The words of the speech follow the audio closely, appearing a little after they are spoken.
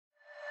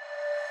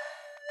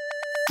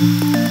IDG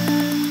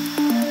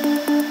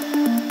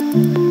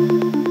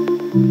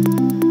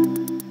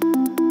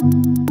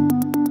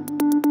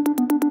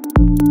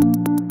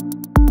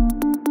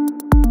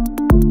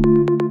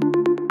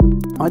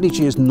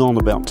is not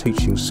about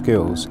teaching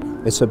skills,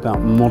 it's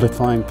about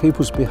modifying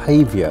people's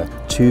behaviour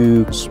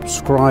to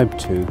subscribe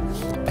to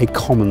a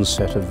common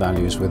set of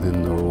values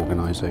within their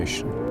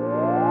organisation.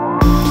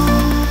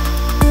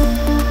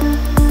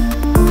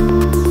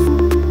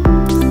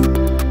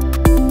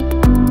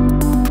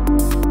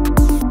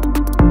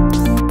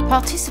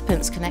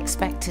 Participants can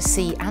expect to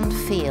see and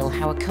feel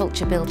how a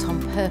culture built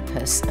on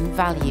purpose and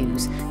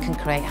values can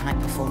create high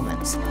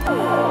performance.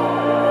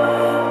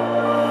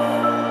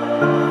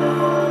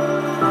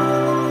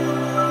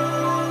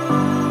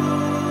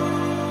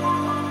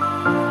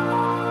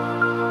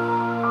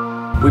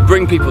 We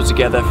bring people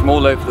together from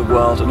all over the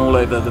world and all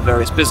over the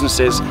various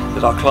businesses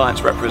that our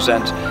clients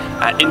represent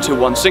into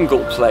one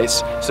single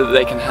place so that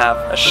they can have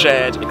a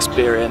shared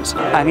experience.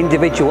 An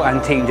individual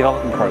and team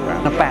development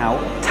program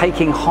about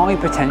taking high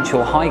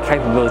potential, high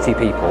capability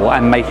people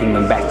and making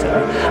them better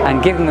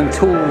and giving them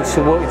tools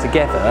to work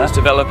together. It's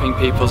developing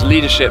people's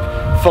leadership,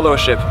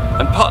 followership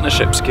and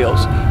partnership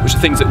skills, which are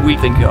things that we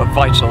think are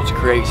vital to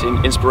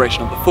creating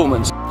inspirational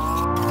performance.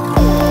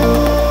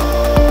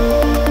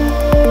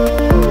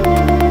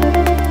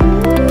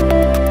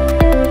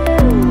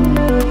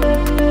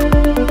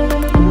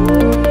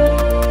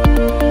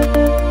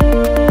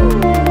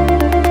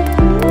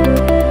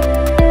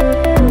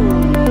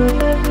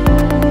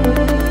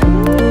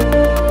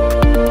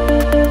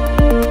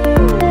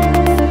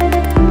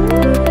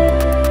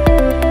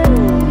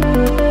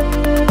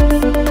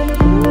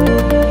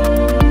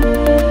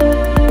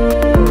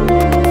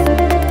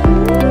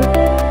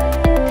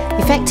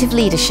 Effective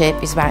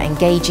leadership is about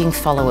engaging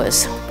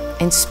followers,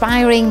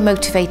 inspiring,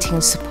 motivating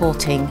and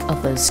supporting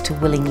others to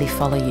willingly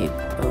follow you.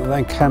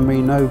 There can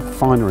be no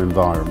finer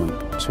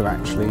environment to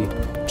actually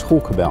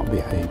talk about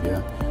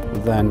behaviour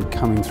than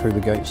coming through the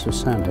gates of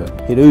Sandhurst.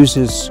 It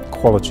oozes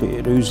quality,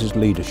 it oozes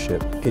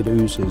leadership, it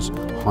oozes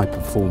high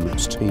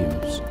performance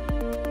teams.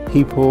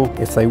 People,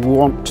 if they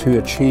want to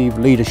achieve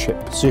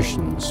leadership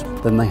positions,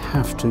 then they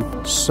have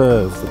to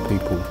serve the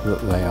people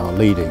that they are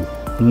leading,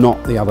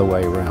 not the other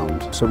way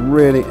around. It's a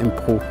really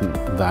important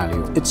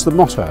value. It's the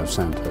motto of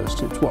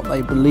Sandhurst, it's what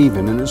they believe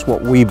in and it's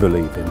what we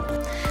believe in.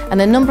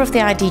 And a number of the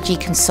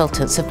IDG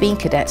consultants have been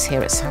cadets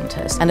here at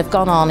Sandhurst and have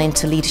gone on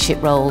into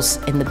leadership roles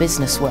in the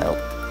business world.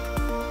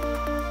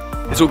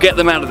 It will get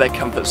them out of their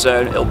comfort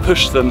zone, it'll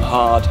push them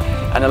hard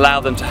and allow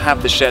them to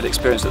have the shared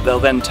experience that they'll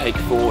then take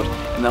forward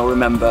and they'll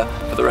remember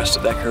for the rest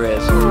of their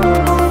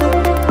careers.